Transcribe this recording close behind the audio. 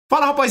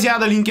Fala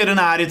rapaziada, Linker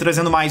na área,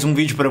 trazendo mais um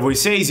vídeo para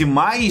vocês e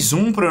mais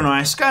um para o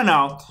nosso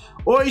canal.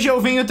 Hoje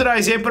eu venho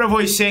trazer para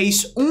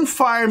vocês um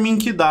farming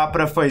que dá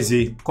para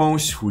fazer com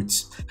os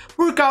Futties.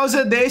 Por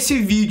causa desse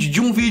vídeo, de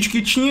um vídeo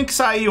que tinha que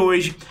sair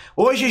hoje.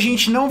 Hoje a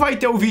gente não vai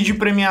ter o vídeo de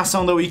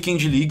premiação da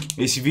Weekend League,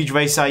 esse vídeo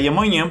vai sair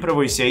amanhã para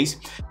vocês.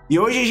 E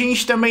hoje a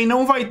gente também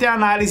não vai ter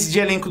análise de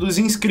elenco dos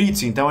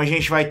inscritos, então a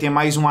gente vai ter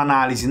mais uma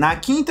análise na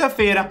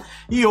quinta-feira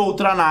e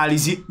outra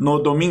análise no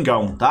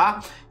domingão,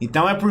 tá?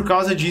 Então é por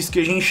causa disso que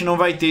a gente não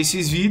vai ter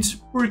esses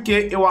vídeos,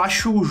 porque eu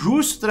acho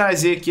justo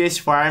trazer aqui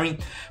esse farming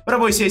para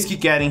vocês que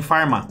querem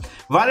farmar.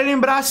 Vale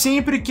lembrar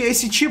sempre que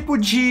esse tipo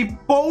de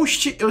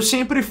post eu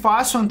sempre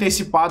faço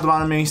antecipado lá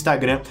no meu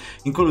Instagram,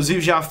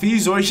 inclusive já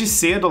fiz hoje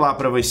cedo lá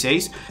para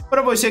vocês.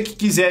 Para você que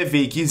quiser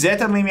ver e quiser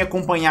também me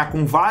acompanhar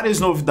com várias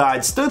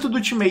novidades, tanto do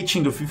Ultimate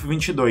Team do FIFA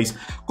 22,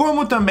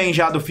 como também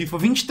já do FIFA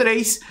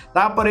 23,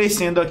 tá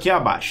aparecendo aqui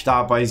abaixo, tá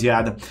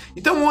rapaziada?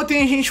 Então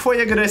ontem a gente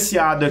foi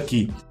agraciado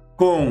aqui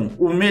com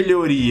o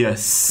melhoria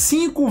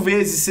 5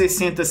 vezes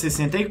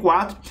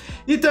 60-64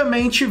 e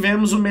também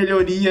tivemos o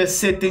melhoria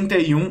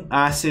 71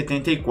 a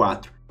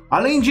 74.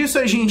 Além disso,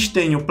 a gente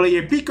tem o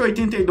Player Pick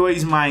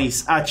 82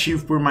 mais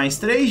ativo por mais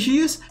 3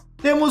 dias,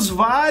 temos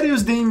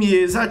vários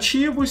DMEs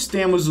ativos,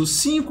 temos os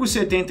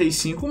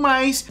 5,75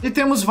 mais e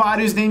temos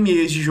vários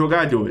DMEs de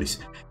jogadores.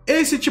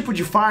 Esse tipo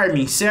de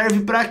farming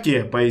serve para quê,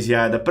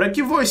 rapaziada? Para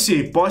que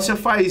você possa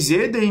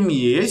fazer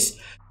DMEs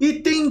e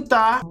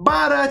tentar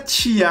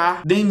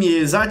baratear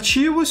DMEs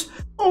ativos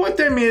ou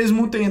até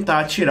mesmo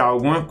tentar tirar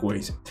alguma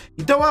coisa.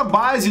 Então a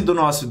base do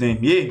nosso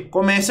DME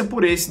começa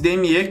por esse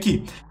DME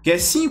aqui, que é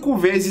 5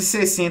 vezes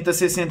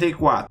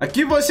 60-64.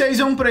 Aqui vocês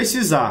vão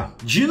precisar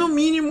de no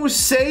mínimo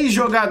 6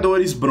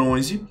 jogadores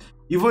bronze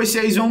e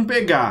vocês vão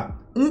pegar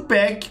um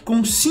pack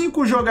com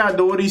 5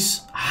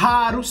 jogadores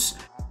raros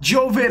de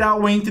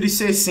overall entre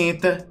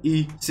 60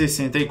 e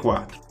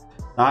 64.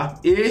 Tá?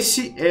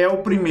 Esse é o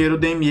primeiro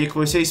DME que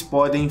vocês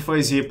podem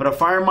fazer para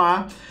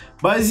farmar,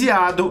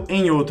 baseado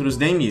em outros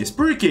DMEs.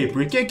 Por quê?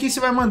 Porque aqui você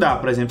vai mandar,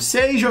 por exemplo,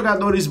 6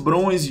 jogadores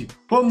bronze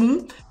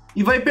comum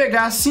e vai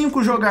pegar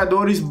 5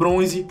 jogadores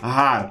bronze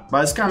raro.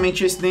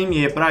 Basicamente esse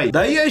DME é para ir.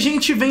 Daí a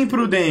gente vem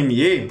para o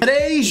DME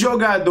 3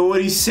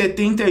 jogadores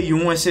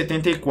 71 a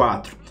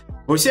 74.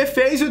 Você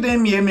fez o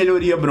DME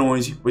melhoria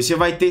bronze, você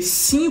vai ter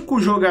 5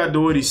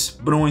 jogadores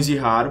bronze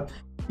raro.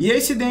 E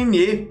esse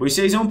DME,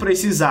 vocês vão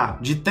precisar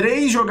de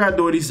 3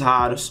 jogadores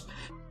raros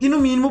e no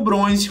mínimo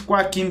bronze com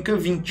a química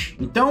 20.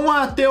 Então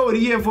a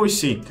teoria é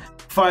você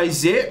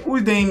fazer o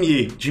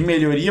DME de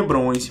melhoria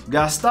bronze,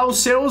 gastar os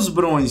seus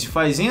bronze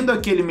fazendo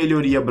aquele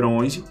melhoria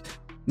bronze,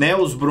 né,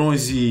 os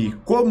bronze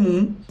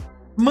comum,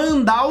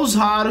 mandar os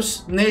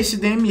raros nesse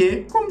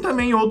DME, como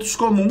também outros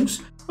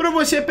comuns, para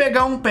você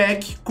pegar um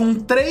pack com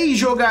 3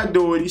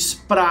 jogadores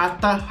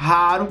prata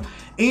raro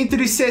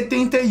entre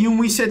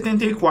 71 e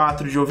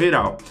 74 de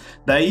overall.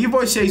 Daí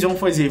vocês vão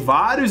fazer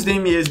vários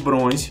DMEs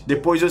bronze,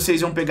 depois vocês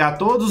vão pegar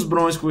todos os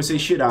bronze que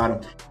vocês tiraram,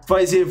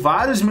 fazer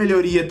vários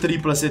melhoria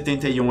tripla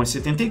 71 a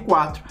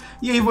 74,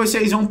 e aí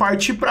vocês vão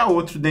partir para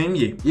outro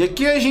DME. E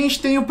aqui a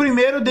gente tem o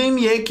primeiro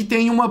DME que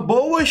tem uma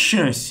boa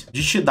chance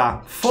de te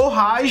dar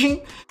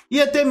forragem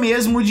e até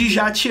mesmo de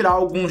já tirar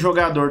algum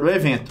jogador do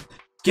evento,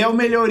 que é o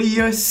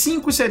melhoria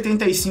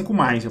 5,75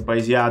 mais,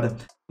 rapaziada.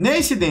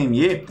 Nesse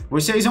DME,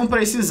 vocês vão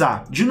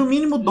precisar de no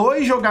mínimo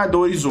 2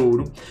 jogadores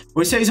ouro,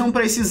 vocês vão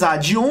precisar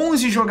de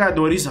 11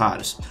 jogadores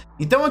raros.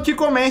 Então aqui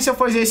começa a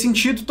fazer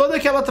sentido toda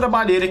aquela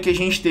trabalheira que a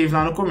gente teve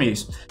lá no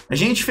começo. A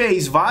gente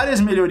fez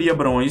várias melhoria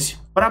bronze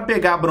para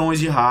pegar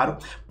bronze raro,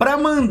 para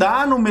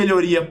mandar no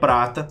melhoria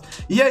prata,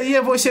 e aí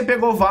você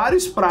pegou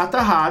vários prata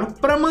raro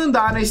para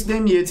mandar nesse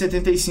DME de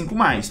 75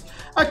 mais.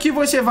 Aqui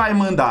você vai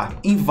mandar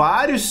em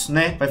vários,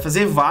 né? Vai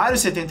fazer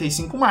vários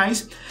 75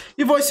 mais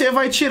e você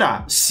vai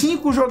tirar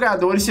 5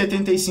 jogadores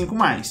 75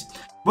 mais.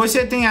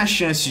 Você tem a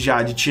chance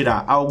já de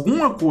tirar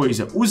alguma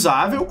coisa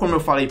usável, como eu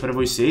falei para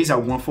vocês,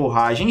 alguma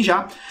forragem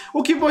já.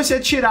 O que você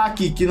tirar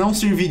aqui que não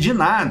servir de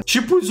nada,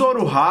 tipo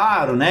ouro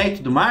raro, né, e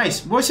tudo mais,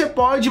 você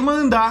pode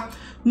mandar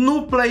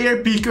no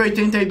Player Pick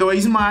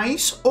 82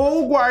 mais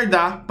ou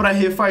guardar para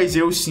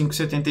refazer os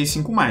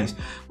 5,75 mais.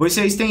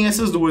 Vocês têm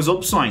essas duas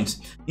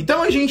opções.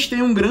 Então a gente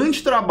tem um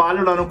grande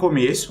trabalho lá no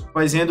começo,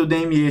 fazendo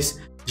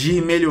DMEs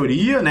de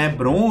melhoria, né,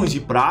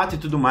 bronze, prata e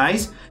tudo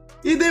mais.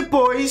 E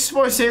depois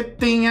você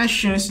tem a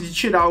chance de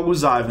tirar algo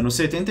usável no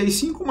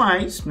 75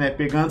 mais, né,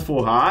 pegando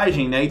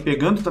forragem, né, e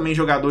pegando também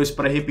jogadores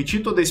para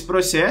repetir todo esse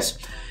processo.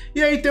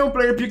 E aí tem o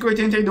Player Pick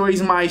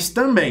 82 mais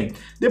também.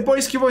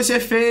 Depois que você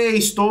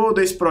fez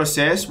todo esse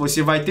processo,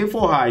 você vai ter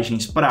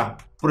forragens para,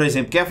 por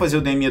exemplo, quer fazer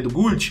o DME do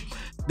Gold,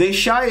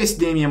 deixar esse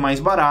DME mais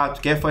barato,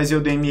 quer fazer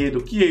o DME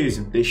do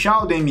Chiesa,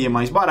 deixar o DME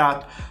mais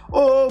barato,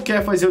 ou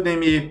quer fazer o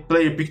DME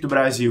Player Pick do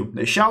Brasil,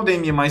 deixar o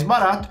DME mais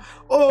barato,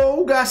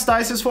 ou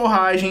gastar essas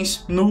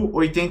forragens no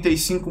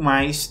 85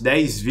 mais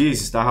 10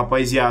 vezes, tá,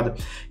 rapaziada?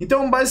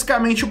 Então,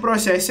 basicamente, o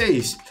processo é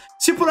esse.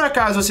 Se por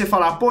acaso você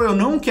falar, pô, eu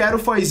não quero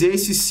fazer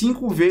esses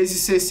 5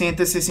 vezes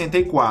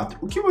 60-64,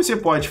 o que você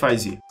pode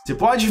fazer? Você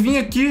pode vir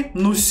aqui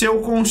no seu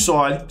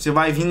console, você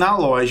vai vir na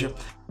loja,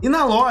 E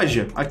na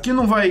loja, aqui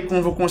não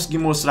vou conseguir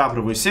mostrar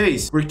para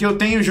vocês, porque eu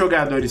tenho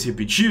jogadores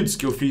repetidos,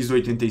 que eu fiz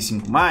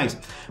 85+,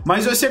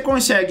 mas você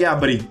consegue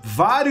abrir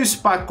vários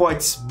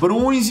pacotes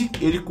bronze,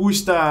 ele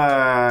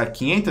custa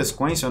 500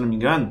 coins, se eu não me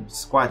engano,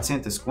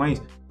 400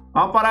 coins,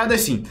 uma parada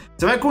assim.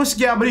 Você vai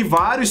conseguir abrir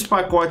vários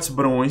pacotes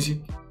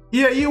bronze,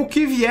 e aí o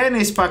que vier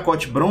nesse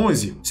pacote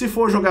bronze, se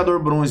for jogador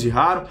bronze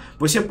raro,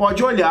 você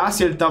pode olhar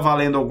se ele tá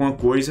valendo alguma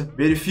coisa,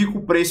 verifica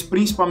o preço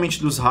principalmente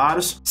dos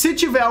raros. Se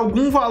tiver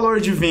algum valor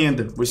de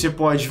venda, você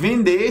pode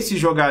vender esses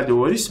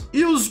jogadores,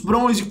 e os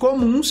bronze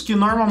comuns, que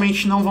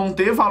normalmente não vão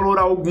ter valor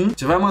algum,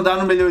 você vai mandar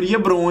no melhoria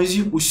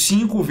bronze, os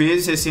 5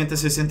 vezes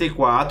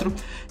 6064,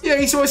 e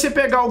aí se você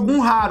pegar algum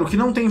raro que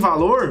não tem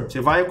valor,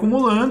 você vai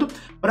acumulando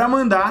para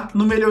mandar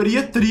no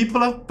melhoria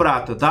tripla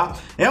prata, tá?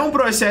 É um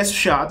processo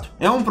chato,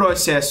 é um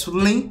processo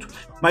lento,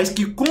 mas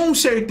que com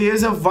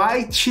certeza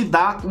vai te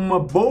dar uma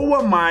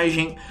boa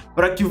margem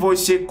para que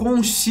você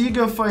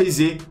consiga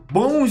fazer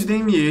bons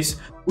DMEs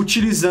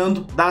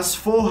utilizando das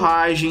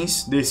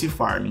forragens desse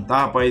farming,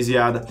 tá,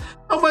 rapaziada?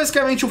 Então,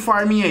 basicamente, o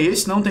farming é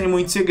esse, não tem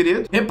muito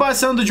segredo.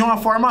 Repassando de uma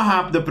forma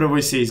rápida para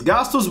vocês,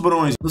 gasta os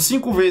bronze no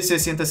 5 vezes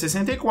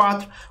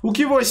 6064, o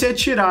que você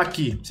tirar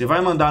aqui, você vai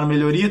mandar no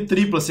melhoria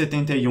tripla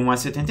 71 a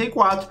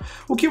 74,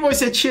 o que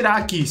você tirar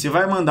aqui, você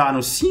vai mandar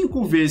no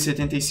 5 vezes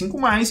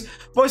 75+,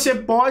 você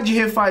pode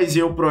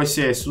refazer o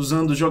processo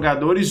usando os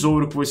jogadores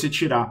ouro que você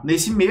tirar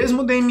nesse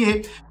mesmo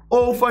DME,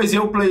 ou fazer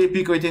o Player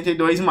Pick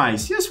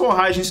 82+. E as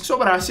forragens que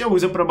sobrar, você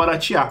usa para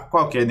baratear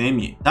qualquer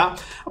DME, tá?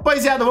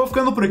 Rapaziada, eu vou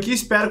ficando por aqui,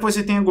 espero que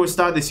você tenha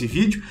gostado desse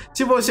vídeo.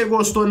 Se você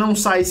gostou, não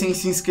sai sem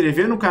se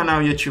inscrever no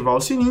canal e ativar o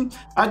sininho.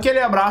 Aquele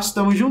abraço,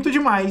 tamo junto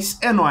demais,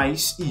 é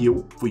nóis e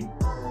eu fui!